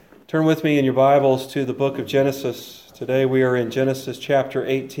Turn with me in your Bibles to the book of Genesis. Today we are in Genesis chapter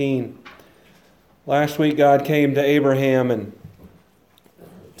 18. Last week God came to Abraham and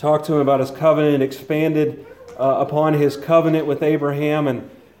talked to him about his covenant, expanded upon his covenant with Abraham. And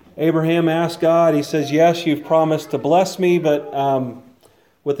Abraham asked God, he says, yes, you've promised to bless me, but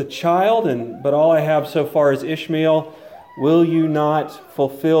with a child, but all I have so far is Ishmael. Will you not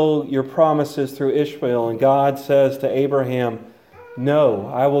fulfill your promises through Ishmael? And God says to Abraham, no,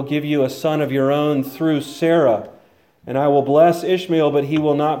 I will give you a son of your own through Sarah, and I will bless Ishmael, but he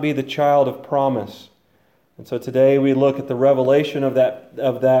will not be the child of promise. And so today we look at the revelation of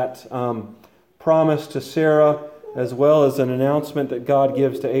that promise to Sarah, as well as an announcement that God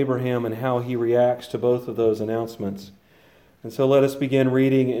gives to Abraham and how he reacts to both of those announcements. And so let us begin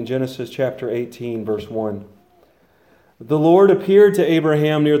reading in Genesis chapter 18, verse 1. The Lord appeared to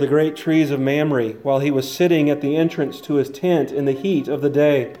Abraham near the great trees of Mamre, while he was sitting at the entrance to his tent in the heat of the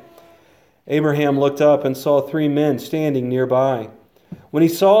day. Abraham looked up and saw 3 men standing nearby. When he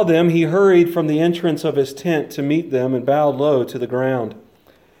saw them, he hurried from the entrance of his tent to meet them and bowed low to the ground.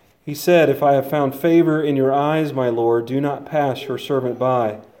 He said, if I have found favor in your eyes, my Lord, do not pass your servant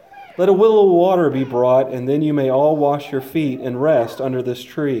by. Let a willow of water be brought, and then you may all wash your feet and rest under this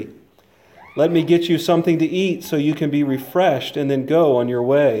tree. Let me get you something to eat so you can be refreshed and then go on your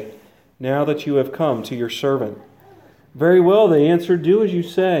way, now that you have come to your servant. Very well, they answered, do as you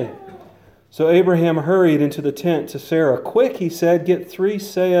say. So Abraham hurried into the tent to Sarah. Quick, he said, get 3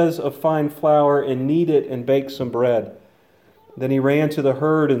 seahs of fine flour and knead it and bake some bread. Then he ran to the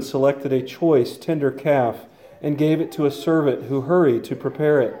herd and selected a choice, tender calf and gave it to a servant who hurried to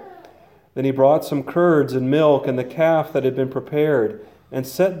prepare it. Then he brought some curds and milk and the calf that had been prepared and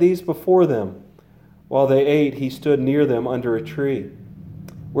set these before them. While they ate, he stood near them under a tree.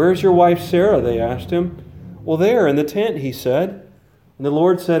 Where is your wife Sarah? They asked him. Well, there in the tent, he said. And the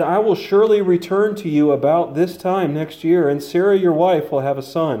Lord said, I will surely return to you about this time next year, and Sarah your wife will have a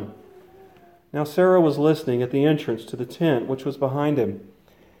son. Now Sarah was listening at the entrance to the tent, which was behind him.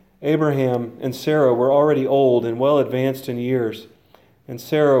 Abraham and Sarah were already old and well advanced in years, and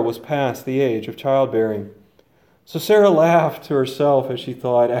Sarah was past the age of childbearing. So Sarah laughed to herself as she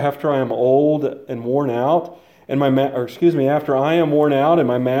thought, after I am old and worn out, after I am worn out and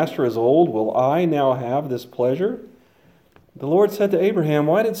my master is old, will I now have this pleasure? The Lord said to Abraham,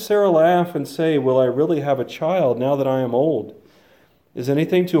 why did Sarah laugh and say, will I really have a child now that I am old? Is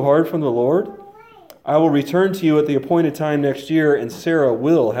anything too hard from the Lord? I will return to you at the appointed time next year, and Sarah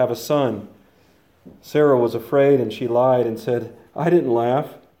will have a son. Sarah was afraid, and she lied and said, I didn't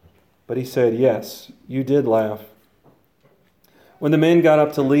laugh. But he said, yes, you did laugh. When the men got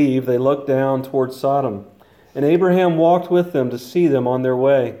up to leave, they looked down toward Sodom, and Abraham walked with them to see them on their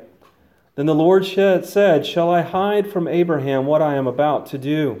way. Then the Lord said, shall I hide from Abraham what I am about to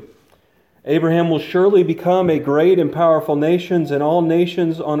do? Abraham will surely become a great and powerful nation, and all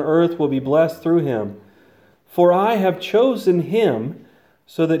nations on earth will be blessed through him. For I have chosen him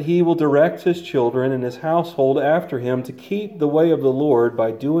so that he will direct his children and his household after him to keep the way of the Lord by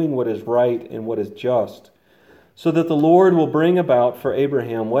doing what is right and what is just, so that the Lord will bring about for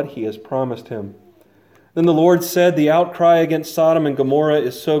Abraham what he has promised him. Then the Lord said, the outcry against Sodom and Gomorrah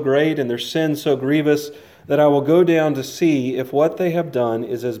is so great and their sin so grievous that I will go down to see if what they have done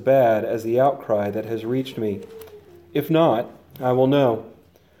is as bad as the outcry that has reached me. If not, I will know.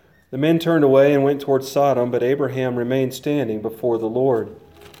 The men turned away and went toward Sodom, but Abraham remained standing before the Lord.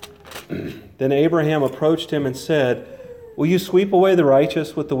 Then Abraham approached him and said, will you sweep away the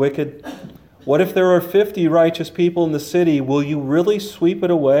righteous with the wicked? What if there are 50 righteous people in the city? Will you really sweep it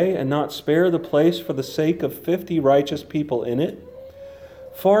away and not spare the place for the sake of 50 righteous people in it?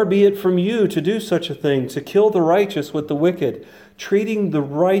 Far be it from you to do such a thing, to kill the righteous with the wicked, treating the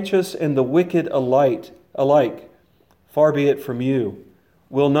righteous and the wicked alike. Far be it from you.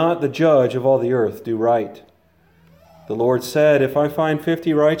 Will not the judge of all the earth do right? The Lord said, if I find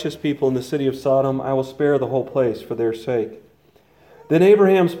 50 righteous people in the city of Sodom, I will spare the whole place for their sake. Then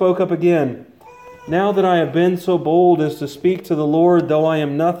Abraham spoke up again, now that I have been so bold as to speak to the Lord, though I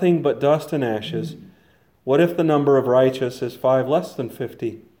am nothing but dust and ashes, what if the number of righteous is 5 less than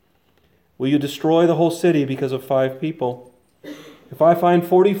 50? Will you destroy the whole city because of 5 people? If I find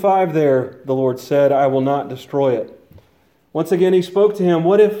 45 there, the Lord said, I will not destroy it. Once again he spoke to him,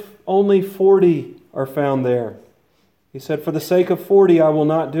 what if only 40 are found there? He said, for the sake of 40 I will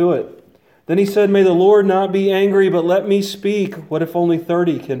not do it. Then he said, may the Lord not be angry, but let me speak. What if only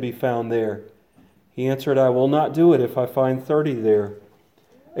 30 can be found there? He answered, I will not do it if I find 30 there.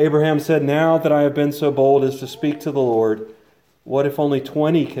 Abraham said, now that I have been so bold as to speak to the Lord, what if only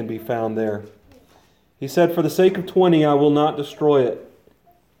 20 can be found there? He said, for the sake of 20 I will not destroy it.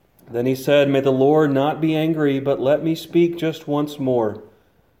 Then he said, "May the Lord not be angry, but let me speak just once more.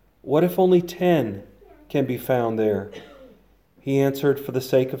 What if only 10 can be found there?" He answered, "For the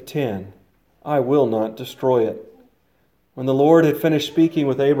sake of 10, I will not destroy it." When the Lord had finished speaking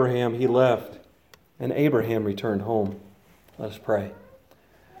with Abraham, he left, and Abraham returned home. Let us pray.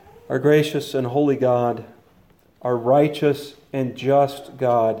 Our gracious and holy God, our righteous and just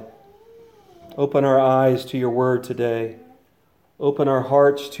God, open our eyes to your word today. Open our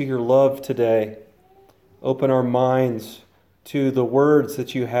hearts to your love today. Open our minds to the words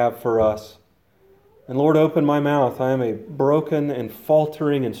that you have for us. And Lord, open my mouth. I am a broken and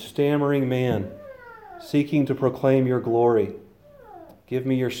faltering and stammering man, seeking to proclaim your glory. Give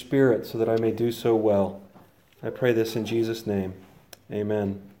me your Spirit so that I may do so well. I pray this in Jesus' name.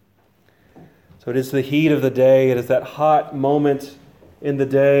 Amen. So it is the heat of the day. It is that hot moment in the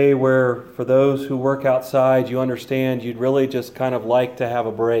day where, for those who work outside, you understand you'd really just kind of like to have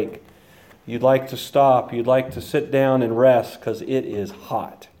a break. You'd like to stop. You'd like to sit down and rest because it is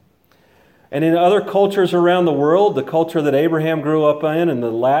hot. And in other cultures around the world, the culture that Abraham grew up in and the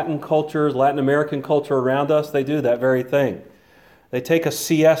Latin cultures, Latin American culture around us, they do that very thing. They take a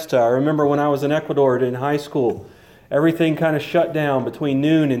siesta. I remember when I was in Ecuador in high school, everything kind of shut down between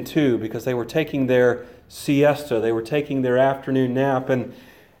noon and 2 because they were taking their siesta. They were taking their afternoon nap. And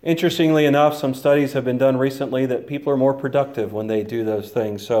interestingly enough, some studies have been done recently that people are more productive when they do those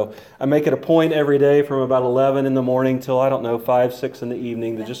things. So I make it a point every day from about 11 in the morning till, 5, 6 in the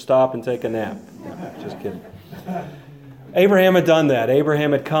evening to just stop and take a nap. No, just kidding. Abraham had done that.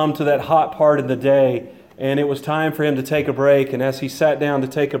 Abraham had come to that hot part of the day, and it was time for him to take a break. And as he sat down to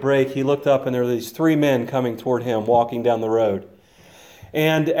take a break, he looked up, and there were these 3 men coming toward him, walking down the road.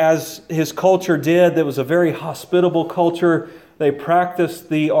 And as his culture did, that was a very hospitable culture. They practiced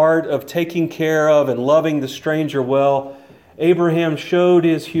the art of taking care of and loving the stranger well. Abraham showed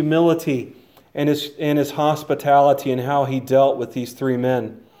his humility and his hospitality and how he dealt with these 3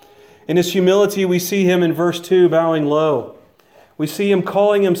 men. In his humility, we see him in verse 2 bowing low. We see him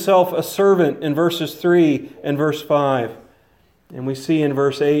calling himself a servant in verses 3 and verse 5. And we see in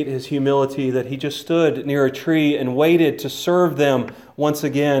verse 8 his humility that he just stood near a tree and waited to serve them once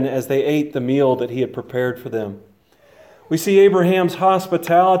again as they ate the meal that he had prepared for them. We see Abraham's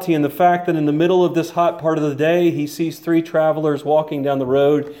hospitality in the fact that in the middle of this hot part of the day, he sees 3 travelers walking down the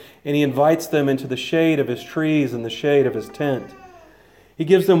road, and he invites them into the shade of his trees and the shade of his tent. He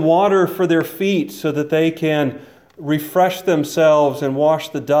gives them water for their feet so that they can refresh themselves and wash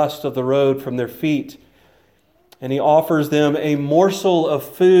the dust of the road from their feet. And he offers them a morsel of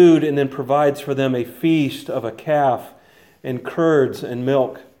food and then provides for them a feast of a calf and curds and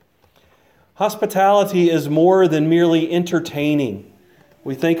milk. Hospitality is more than merely entertaining.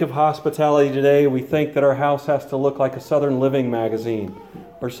 We think of hospitality today, we think that our house has to look like a Southern Living magazine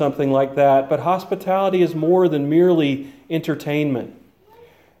or something like that. But hospitality is more than merely entertainment.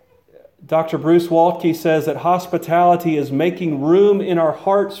 Dr. Bruce Waltke says that hospitality is making room in our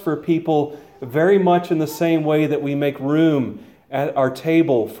hearts for people very much in the same way that we make room at our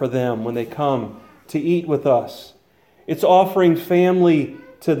table for them when they come to eat with us. It's offering family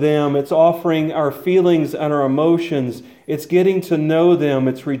to them. It's offering our feelings and our emotions. It's getting to know them.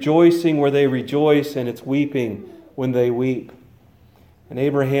 It's rejoicing where they rejoice, and it's weeping when they weep. And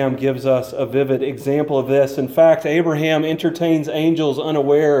Abraham gives us a vivid example of this. In fact, Abraham entertains angels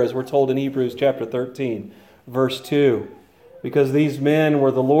unaware, as we're told in Hebrews chapter 13, verse 2. Because these men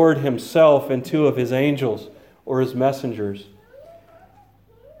were the Lord himself and 2 of his angels or his messengers.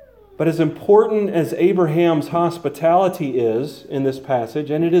 But as important as Abraham's hospitality is in this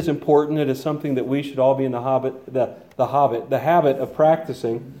passage, and it is important, it is something that we should all be in the habit of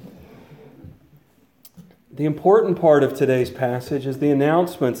practicing. The important part of today's passage is the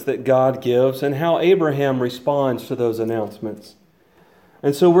announcements that God gives and how Abraham responds to those announcements.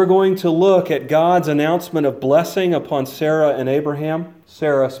 And so we're going to look at God's announcement of blessing upon Sarah and Abraham,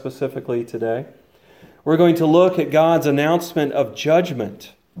 Sarah specifically today. We're going to look at God's announcement of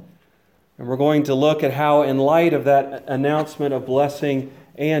judgment. And we're going to look at how, in light of that announcement of blessing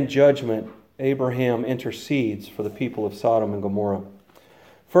and judgment, Abraham intercedes for the people of Sodom and Gomorrah.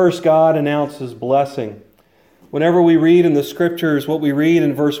 First, God announces blessing. Whenever we read in the Scriptures what we read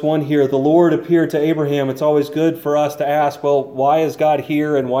in verse 1 here, the Lord appeared to Abraham, it's always good for us to ask, well, why is God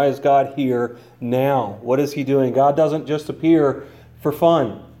here and why is God here now? What is he doing? God doesn't just appear for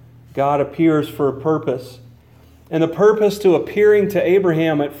fun. God appears for a purpose. And the purpose to appearing to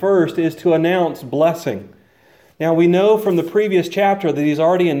Abraham at first is to announce blessing. Now we know from the previous chapter that he's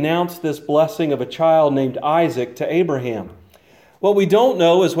already announced this blessing of a child named Isaac to Abraham. What we don't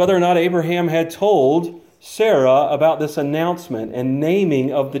know is whether or not Abraham had told Sarah about this announcement and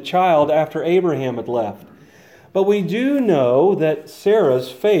naming of the child after Abraham had left. But we do know that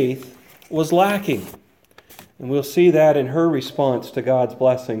Sarah's faith was lacking. And we'll see that in her response to God's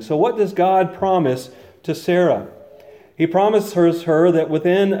blessing. So what does God promise to Sarah? He promises her that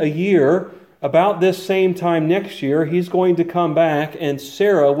within a year, about this same time next year, he's going to come back and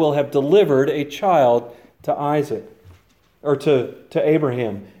Sarah will have delivered a child to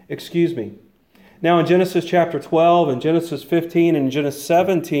Abraham. Now in Genesis chapter 12 and Genesis 15 and Genesis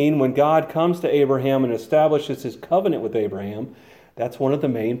 17, when God comes to Abraham and establishes his covenant with Abraham, that's one of the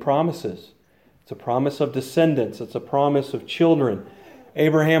main promises. It's a promise of descendants. It's a promise of children.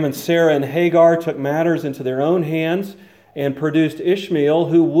 Abraham and Sarah and Hagar took matters into their own hands and produced Ishmael,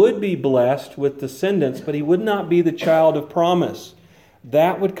 who would be blessed with descendants, but he would not be the child of promise.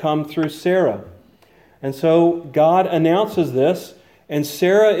 That would come through Sarah. And so God announces this, and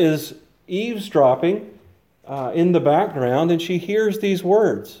Sarah is eavesdropping in the background, and she hears these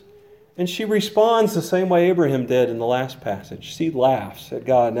words. And she responds the same way Abraham did in the last passage. She laughs at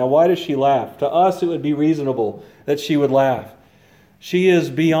God. Now, why does she laugh? To us, it would be reasonable that she would laugh. She is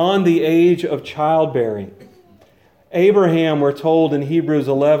beyond the age of childbearing. Abraham, we're told in Hebrews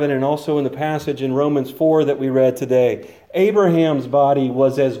 11 and also in the passage in Romans 4 that we read today, Abraham's body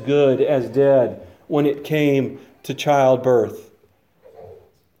was as good as dead when it came to childbirth.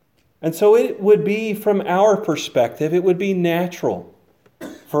 And so it would be, from our perspective, it would be natural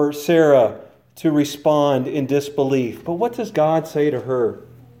for Sarah to respond in disbelief. But what does God say to her?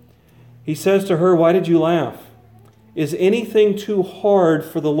 He says to her, "Why did you laugh? Is anything too hard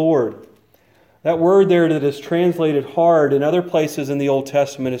for the Lord?" That word there that is translated hard in other places in the Old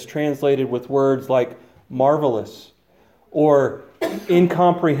Testament is translated with words like marvelous or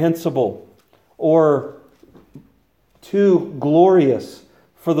incomprehensible or too glorious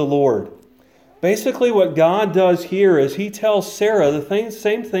for the Lord. Basically, what God does here is he tells Sarah the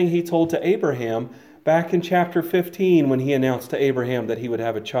same thing he told to Abraham back in chapter 15 when he announced to Abraham that he would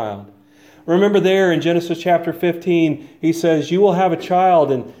have a child. Remember there in Genesis chapter 15, he says, "You will have a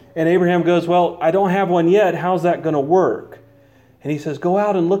child." And Abraham goes, "Well, I don't have one yet. How's that going to work?" And he says, "Go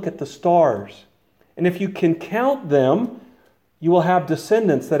out and look at the stars. And if you can count them, you will have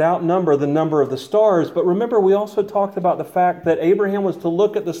descendants that outnumber the number of the stars." But remember, we also talked about the fact that Abraham was to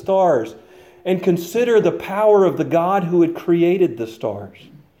look at the stars and consider the power of the God who had created the stars.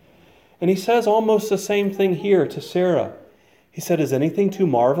 And he says almost the same thing here to Sarah. He said, "Is anything too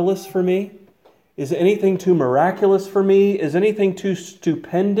marvelous for me? Is anything too miraculous for me? Is anything too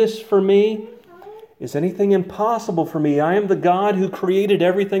stupendous for me? Is anything impossible for me? I am the God who created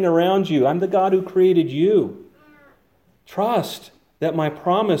everything around you. I'm the God who created you. Trust that my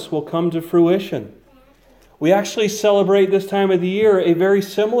promise will come to fruition." We actually celebrate this time of the year a very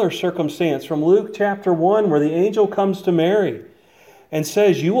similar circumstance from Luke chapter 1, where the angel comes to Mary and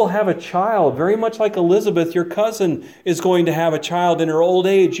says, "You will have a child," very much like Elizabeth, your cousin, is going to have a child in her old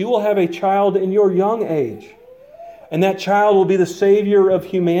age. You will have a child in your young age. And that child will be the Savior of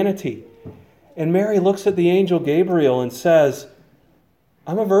humanity. And Mary looks at the angel Gabriel and says,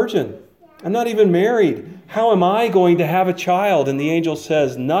 "I'm a virgin. I'm not even married. How am I going to have a child?" And the angel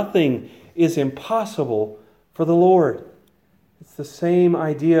says, "Nothing is impossible for the Lord." It's the same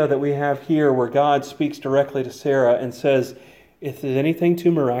idea that we have here where God speaks directly to Sarah and says, "Is there anything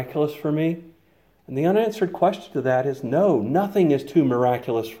too miraculous for me?" And the unanswered question to that is no, nothing is too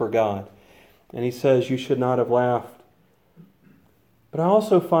miraculous for God. And he says, "You should not have laughed." But I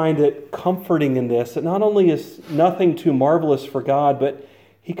also find it comforting in this that not only is nothing too marvelous for God, but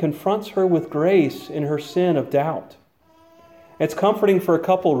he confronts her with grace in her sin of doubt. It's comforting for a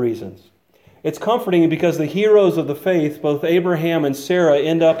couple reasons. It's comforting because the heroes of the faith, both Abraham and Sarah,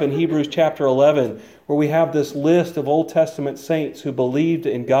 end up in Hebrews chapter 11, where we have this list of Old Testament saints who believed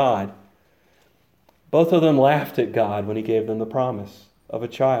in God. Both of them laughed at God when he gave them the promise of a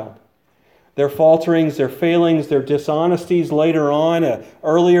child. Their falterings, their failings, their dishonesties later on,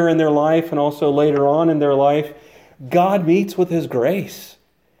 earlier in their life and also later on in their life, God meets with his grace.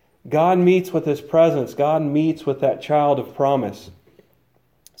 God meets with his presence. God meets with that child of promise.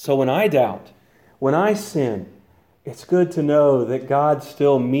 So when I doubt, when I sin, it's good to know that God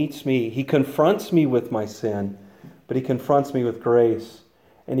still meets me. He confronts me with my sin, but he confronts me with grace,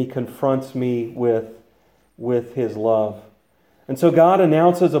 and he confronts me with his love. And so God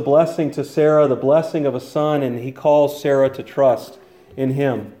announces a blessing to Sarah, the blessing of a son, and he calls Sarah to trust in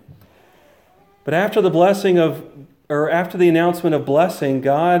him. But after the announcement of blessing,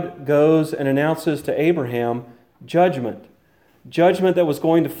 God goes and announces to Abraham judgment. Judgment that was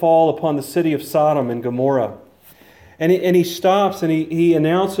going to fall upon the city of Sodom and Gomorrah. And he stops and he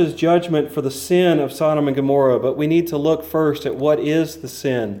announces judgment for the sin of Sodom and Gomorrah. But we need to look first at what is the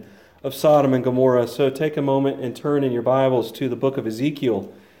sin of Sodom and Gomorrah. So take a moment and turn in your Bibles to the book of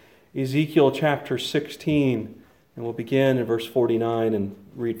Ezekiel. Ezekiel chapter 16. And we'll begin in verse 49 and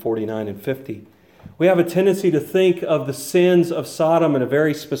read 49 and 50. We have a tendency to think of the sins of Sodom in a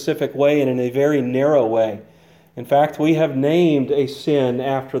very specific way and in a very narrow way. In fact, we have named a sin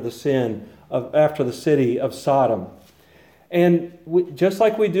after the city of Sodom. And just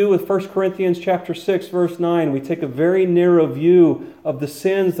like we do with 1 Corinthians chapter 6, verse 9, we take a very narrow view of the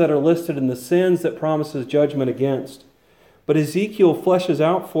sins that are listed and the sins that promises judgment against. But Ezekiel fleshes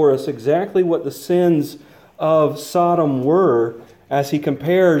out for us exactly what the sins of Sodom were as he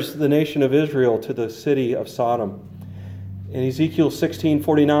compares the nation of Israel to the city of Sodom. In Ezekiel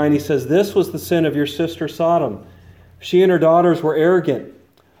 16:49, he says, "This was the sin of your sister Sodom. She and her daughters were arrogant,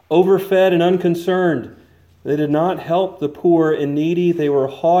 overfed and unconcerned. They did not help the poor and needy. They were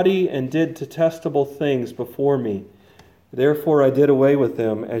haughty and did detestable things before me. Therefore I did away with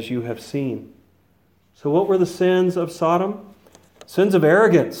them, as you have seen." So what were the sins of Sodom? Sins of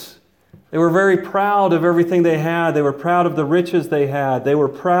arrogance. They were very proud of everything they had. They were proud of the riches they had. They were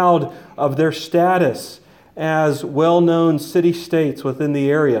proud of their status as well-known city-states within the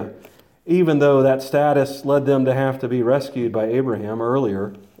area, even though that status led them to have to be rescued by Abraham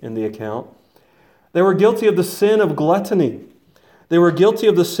earlier in the account. They were guilty of the sin of gluttony. They were guilty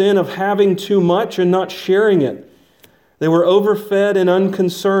of the sin of having too much and not sharing it. They were overfed and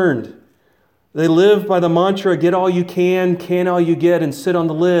unconcerned. They lived by the mantra, get all you can all you get, and sit on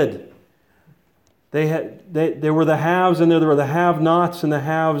the lid. There were the haves and there were the have-nots, and the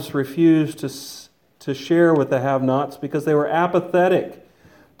haves refused to share with the have-nots because they were apathetic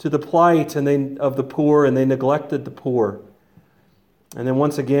to the plight of the poor, and they neglected the poor. And then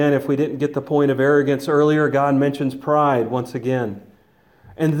once again, if we didn't get the point of arrogance earlier, God mentions pride once again.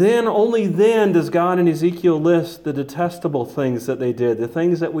 And then, only then, does God in Ezekiel list the detestable things that they did, the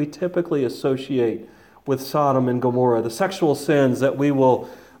things that we typically associate with Sodom and Gomorrah, the sexual sins that we will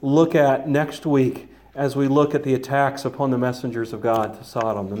look at next week as we look at the attacks upon the messengers of God to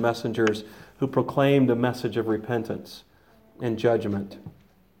Sodom, the messengers who proclaimed a message of repentance and judgment.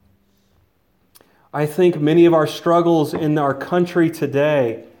 I think many of our struggles in our country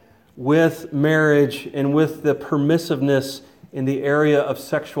today with marriage and with the permissiveness in the area of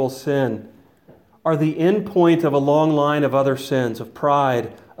sexual sin are the end point of a long line of other sins, of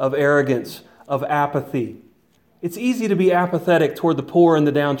pride, of arrogance, of apathy. It's easy to be apathetic toward the poor and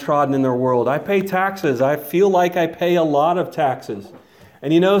the downtrodden in their world. I pay taxes. I feel like I pay a lot of taxes.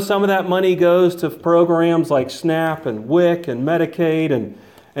 And you know, some of that money goes to programs like SNAP and WIC and Medicaid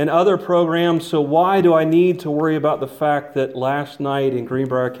and other programs. So why do I need to worry about the fact that last night in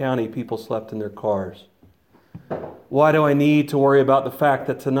Greenbrier County people slept in their cars? Why do I need to worry about the fact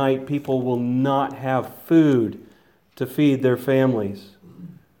that tonight people will not have food to feed their families?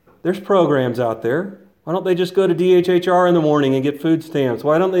 There's programs out there. Why don't they just go to DHHR in the morning and get food stamps?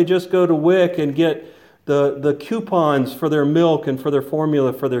 Why don't they just go to WIC and get the coupons for their milk and for their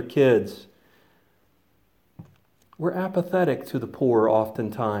formula for their kids? We're apathetic to the poor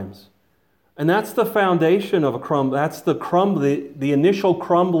oftentimes. And that's the foundation of a crumble. That's the initial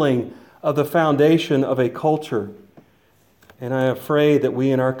crumbling of the foundation of a culture. And I'm afraid that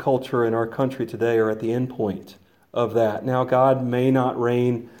we in our culture, in our country today, are at the end point of that. Now, God may not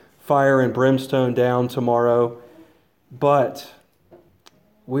rain fire and brimstone down tomorrow, but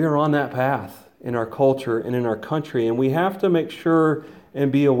we are on that path in our culture and in our country, and we have to make sure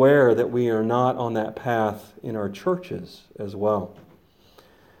and be aware that we are not on that path in our churches as well.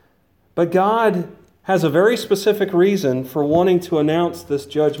 But God has a very specific reason for wanting to announce this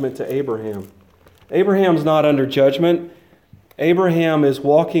judgment to Abraham. Abraham's not under judgment. Abraham is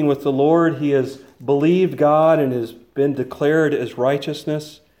walking with the Lord. He has believed God and has been declared as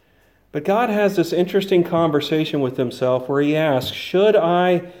righteousness. But God has this interesting conversation with himself where he asks, should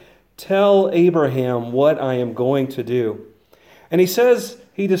I tell Abraham what I am going to do? And he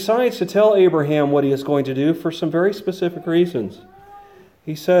decides to tell Abraham what he is going to do for some very specific reasons.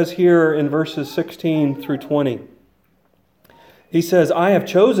 He says here in verses 16 through 20, he says, I have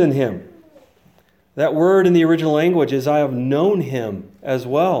chosen him. That word in the original language is I have known him as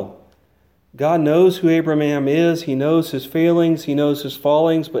well. God knows who Abraham is. He knows his failings. He knows his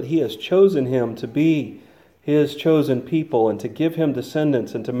fallings, but he has chosen him to be his chosen people and to give him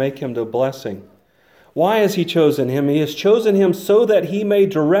descendants and to make him a blessing. Why has he chosen him? He has chosen him so that he may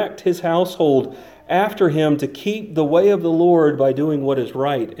direct his household after him to keep the way of the Lord by doing what is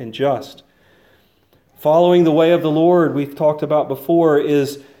right and just. Following the way of the Lord, we've talked about before,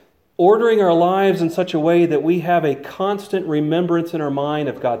 is ordering our lives in such a way that we have a constant remembrance in our mind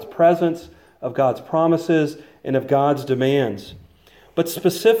of God's presence, of God's promises, and of God's demands. But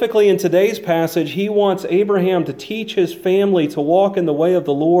specifically in today's passage, he wants Abraham to teach his family to walk in the way of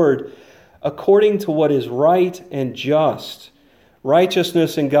the Lord according to what is right and just.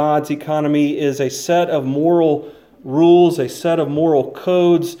 Righteousness in God's economy is a set of moral rules, a set of moral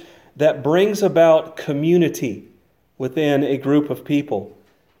codes that brings about community within a group of people.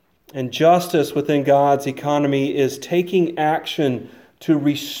 And justice within God's economy is taking action to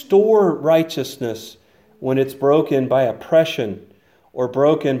restore righteousness when it's broken by oppression or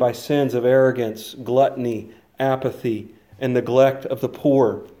broken by sins of arrogance, gluttony, apathy, and neglect of the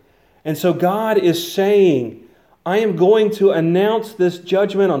poor. And so God is saying, I am going to announce this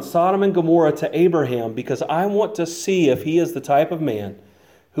judgment on Sodom and Gomorrah to Abraham because I want to see if he is the type of man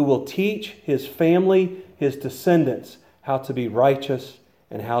who will teach his family, his descendants, how to be righteous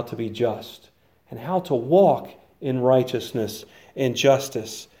and how to be just and how to walk in righteousness and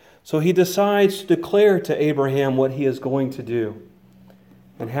justice. So he decides to declare to Abraham what he is going to do.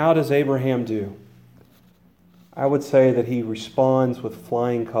 And how does Abraham do? I would say that he responds with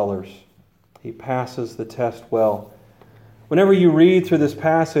flying colors. He passes the test well. Whenever you read through this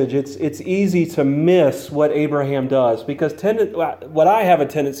passage, it's easy to miss what Abraham does because what I have a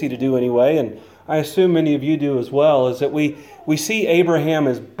tendency to do anyway, and I assume many of you do as well, is that we see Abraham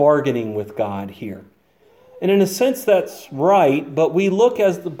as bargaining with God here. And in a sense that's right, but we look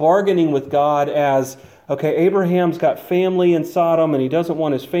as the bargaining with God as, okay, Abraham's got family in Sodom and he doesn't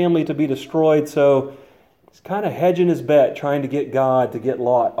want his family to be destroyed, so he's kind of hedging his bet, trying to get God to get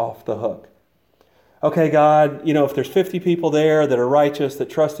Lot off the hook. Okay, God, if there's 50 people there that are righteous, that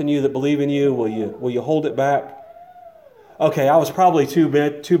trust in you, that believe in you, will you hold it back? Okay, I was probably too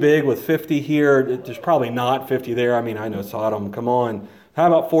big with 50 here. There's probably not 50 there. I mean, I know Sodom. Come on. How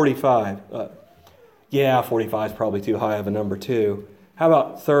about 45? 45 is probably too high of a number too. How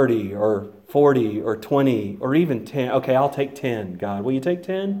about 30 or 40 or 20 or even 10? Okay, I'll take 10, God. Will you take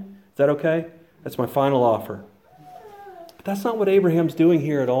 10? Is that okay? That's my final offer. But that's not what Abraham's doing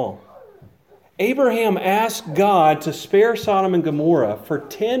here at all. Abraham asked God to spare Sodom and Gomorrah for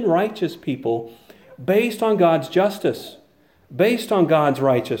 10 righteous people based on God's justice, based on God's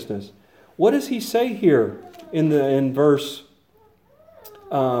righteousness. What does he say here in verse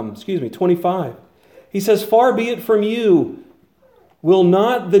 25? He says, "Far be it from you, will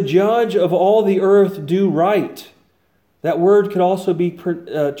not the judge of all the earth do right?" That word could also be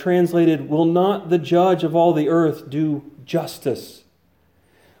translated, "Will not the judge of all the earth do justice?"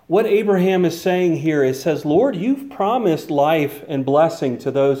 What Abraham is saying here is, says, Lord, you've promised life and blessing to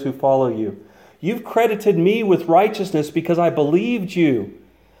those who follow you. You've credited me with righteousness because I believed you.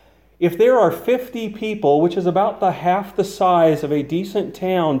 If there are 50 people, which is about half the size of a decent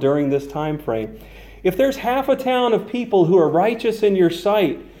town during this time frame, if there's half a town of people who are righteous in your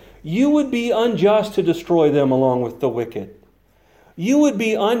sight, you would be unjust to destroy them along with the wicked. You would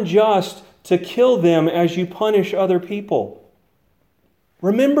be unjust to kill them as you punish other people.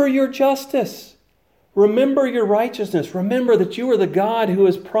 Remember your justice. Remember your righteousness. Remember that you are the God who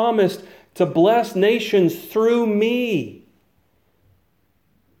has promised to bless nations through me.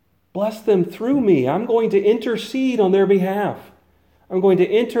 Bless them through me. I'm going to intercede on their behalf. I'm going to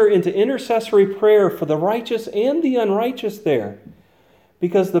enter into intercessory prayer for the righteous and the unrighteous there.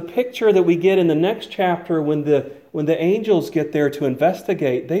 Because the picture that we get in the next chapter when the angels get there to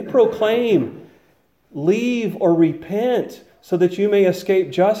investigate, they proclaim, leave or repent so that you may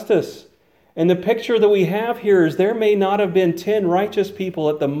escape justice. And the picture that we have here is there may not have been 10 righteous people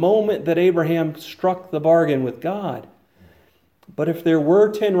at the moment that Abraham struck the bargain with God. But if there were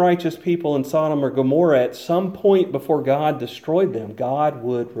 10 righteous people in Sodom or Gomorrah at some point before God destroyed them, God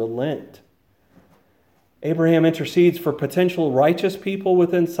would relent. Abraham intercedes for potential righteous people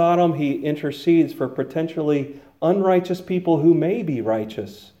within Sodom. He intercedes for potentially unrighteous people who may be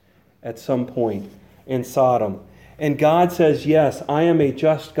righteous at some point in Sodom. And God says, yes, I am a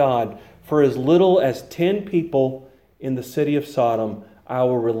just God. For as little as 10 people in the city of Sodom, I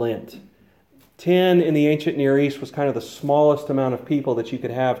will relent. 10 in the ancient Near East was kind of the smallest amount of people that you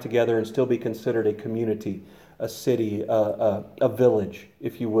could have together and still be considered a community, a city, a village,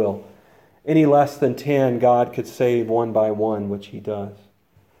 if you will. Any less than 10, God could save one by one, which he does.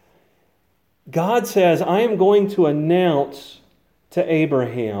 God says, I am going to announce to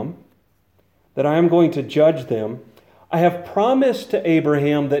Abraham that I am going to judge them. I have promised to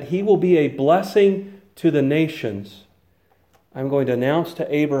Abraham that he will be a blessing to the nations. I'm going to announce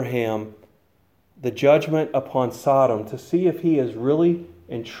to Abraham the judgment upon Sodom to see if he is really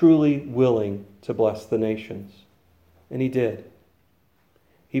and truly willing to bless the nations. And he did.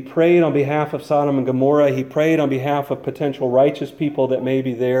 He prayed on behalf of Sodom and Gomorrah. He prayed on behalf of potential righteous people that may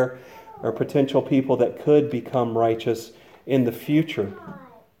be there, or potential people that could become righteous in the future.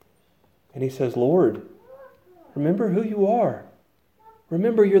 And he says, Lord, remember who you are.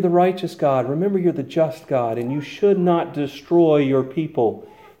 Remember you're the righteous God. Remember you're the just God, and you should not destroy your people,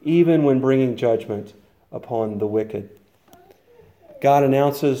 even when bringing judgment upon the wicked. God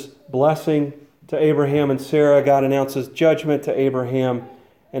announces blessing to Abraham and Sarah. God announces judgment to Abraham,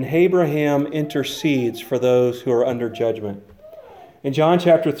 and Abraham intercedes for those who are under judgment. In John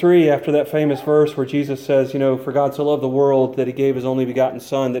chapter 3, after that famous verse where Jesus says, for God so loved the world that he gave his only begotten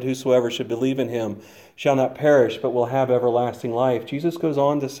Son, that whosoever should believe in him shall not perish, but will have everlasting life. Jesus goes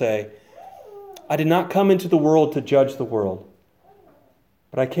on to say, I did not come into the world to judge the world,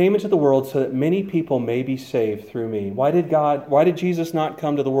 but I came into the world so that many people may be saved through me. Why did Jesus not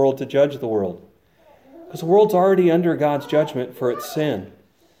come to the world to judge the world? Because the world's already under God's judgment for its sin.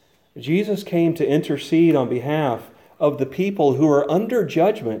 Jesus came to intercede on behalf of the people who are under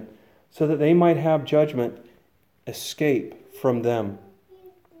judgment so that they might have judgment escape from them,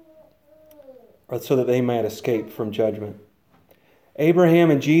 or so that they might escape from judgment. Abraham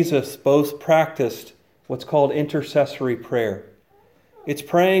and Jesus both practiced what's called intercessory prayer. It's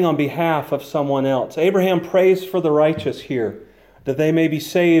praying on behalf of someone else. Abraham prays for the righteous here, that they may be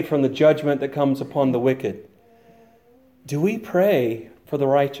saved from the judgment that comes upon the wicked. Do we pray for the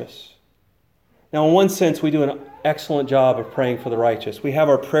righteous? Now, in one sense, we do an excellent job of praying for the righteous. We have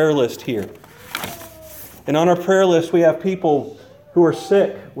our prayer list here. And on our prayer list, we have people who are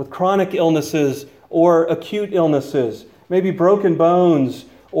sick with chronic illnesses or acute illnesses, maybe broken bones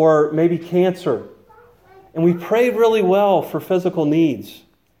or maybe cancer. And we pray really well for physical needs.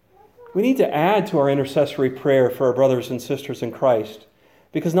 We need to add to our intercessory prayer for our brothers and sisters in Christ,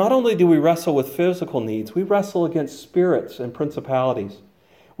 because not only do we wrestle with physical needs, we wrestle against spirits and principalities.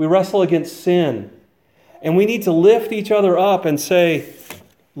 We wrestle against sin. And we need to lift each other up and say,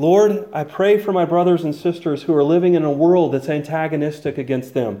 Lord, I pray for my brothers and sisters who are living in a world that's antagonistic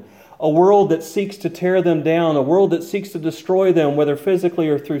against them, a world that seeks to tear them down, a world that seeks to destroy them, whether physically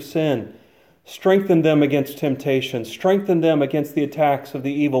or through sin. Strengthen them against temptation. Strengthen them against the attacks of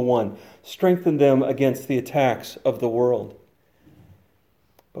the evil one. Strengthen them against the attacks of the world.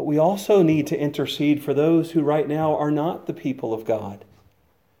 But we also need to intercede for those who right now are not the people of God,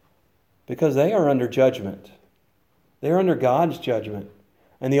 because they are under judgment. They're under God's judgment.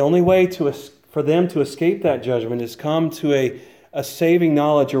 And the only way for them to escape that judgment is come to a saving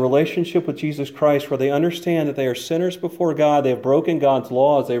knowledge, a relationship with Jesus Christ, where they understand that they are sinners before God, they have broken God's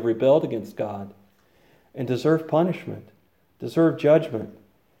laws, they have rebelled against God, and deserve punishment, deserve judgment.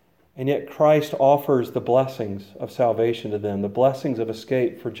 And yet Christ offers the blessings of salvation to them, the blessings of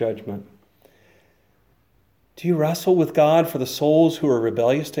escape for judgment. Do you wrestle with God for the souls who are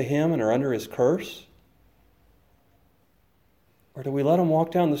rebellious to Him and are under His curse? Or do we let them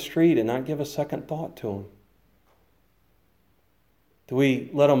walk down the street and not give a second thought to them? Do we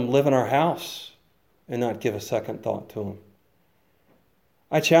let them live in our house and not give a second thought to them?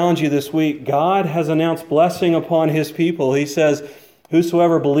 I challenge you this week, God has announced blessing upon His people. He says,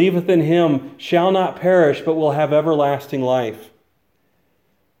 whosoever believeth in Him shall not perish, but will have everlasting life.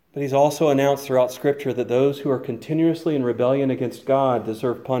 But He's also announced throughout Scripture that those who are continuously in rebellion against God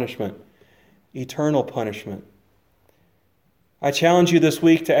deserve punishment, eternal punishment. I challenge you this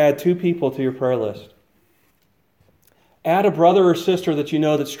week to add 2 people to your prayer list. Add a brother or sister that you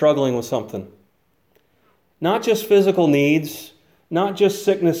know that's struggling with something. Not just physical needs, not just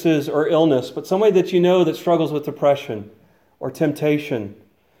sicknesses or illness, but somebody that you know that struggles with depression or temptation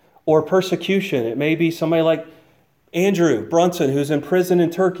or persecution. It may be somebody like Andrew Brunson, who's in prison in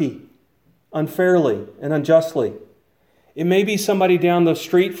Turkey unfairly and unjustly. It may be somebody down the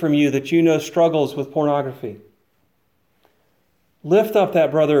street from you that you know struggles with pornography. Lift up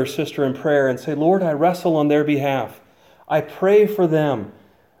that brother or sister in prayer and say, Lord, I wrestle on their behalf. I pray for them.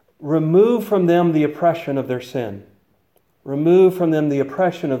 Remove from them the oppression of their sin. Remove from them the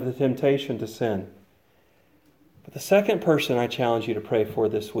oppression of the temptation to sin. But the second person I challenge you to pray for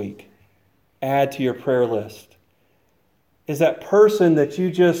this week, add to your prayer list, is that person that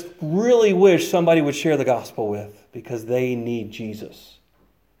you just really wish somebody would share the gospel with because they need Jesus.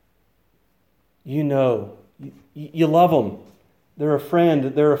 You know, you love them. They're a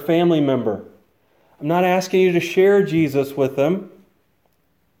friend. They're a family member. I'm not asking you to share Jesus with them,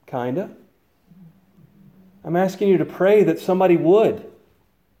 kinda. I'm asking you to pray that somebody would.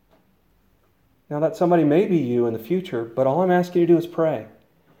 Now that somebody may be you in the future, but all I'm asking you to do is pray.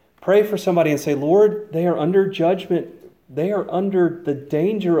 Pray for somebody and say, Lord, they are under judgment. They are under the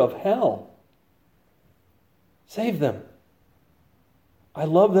danger of hell. Save them. I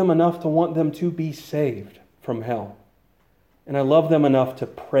love them enough to want them to be saved from hell. And I love them enough to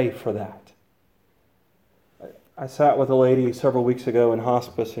pray for that. I sat with a lady several weeks ago in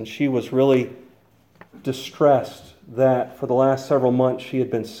hospice, and she was really distressed that for the last several months she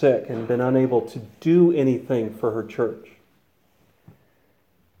had been sick and been unable to do anything for her church.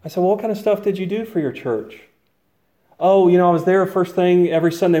 I said, well, what kind of stuff did you do for your church? Oh, I was there first thing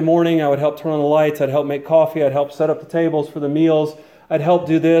every Sunday morning. I would help turn on the lights. I'd help make coffee. I'd help set up the tables for the meals. I'd help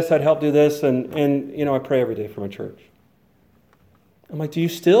do this. I'd help do this. And I pray every day for my church. I'm like, do you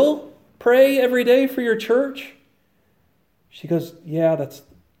still pray every day for your church? She goes, yeah, that's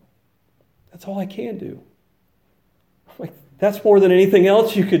all I can do. I'm like, that's more than anything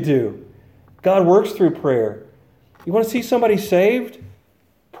else you could do. God works through prayer. You want to see somebody saved?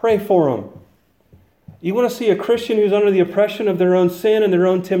 Pray for them. You want to see a Christian who's under the oppression of their own sin and their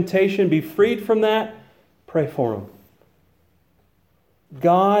own temptation be freed from that? Pray for them.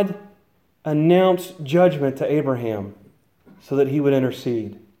 God announced judgment to Abraham so that he would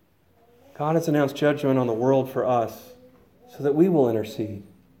intercede. God has announced judgment on the world for us so that we will intercede.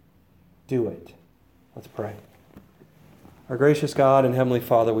 Do it. Let's pray. Our gracious God and Heavenly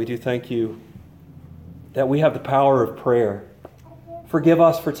Father, we do thank you that we have the power of prayer. Forgive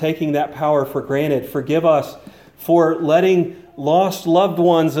us for taking that power for granted. Forgive us for letting lost loved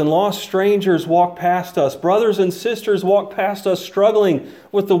ones and lost strangers walk past us. Brothers and sisters walk past us struggling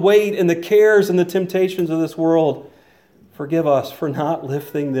with the weight and the cares and the temptations of this world. Forgive us for not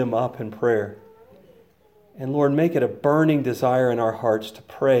lifting them up in prayer. And Lord, make it a burning desire in our hearts to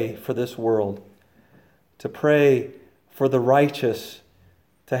pray for this world, to pray for the righteous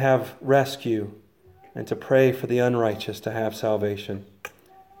to have rescue, and to pray for the unrighteous to have salvation.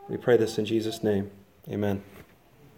 We pray this in Jesus' name. Amen.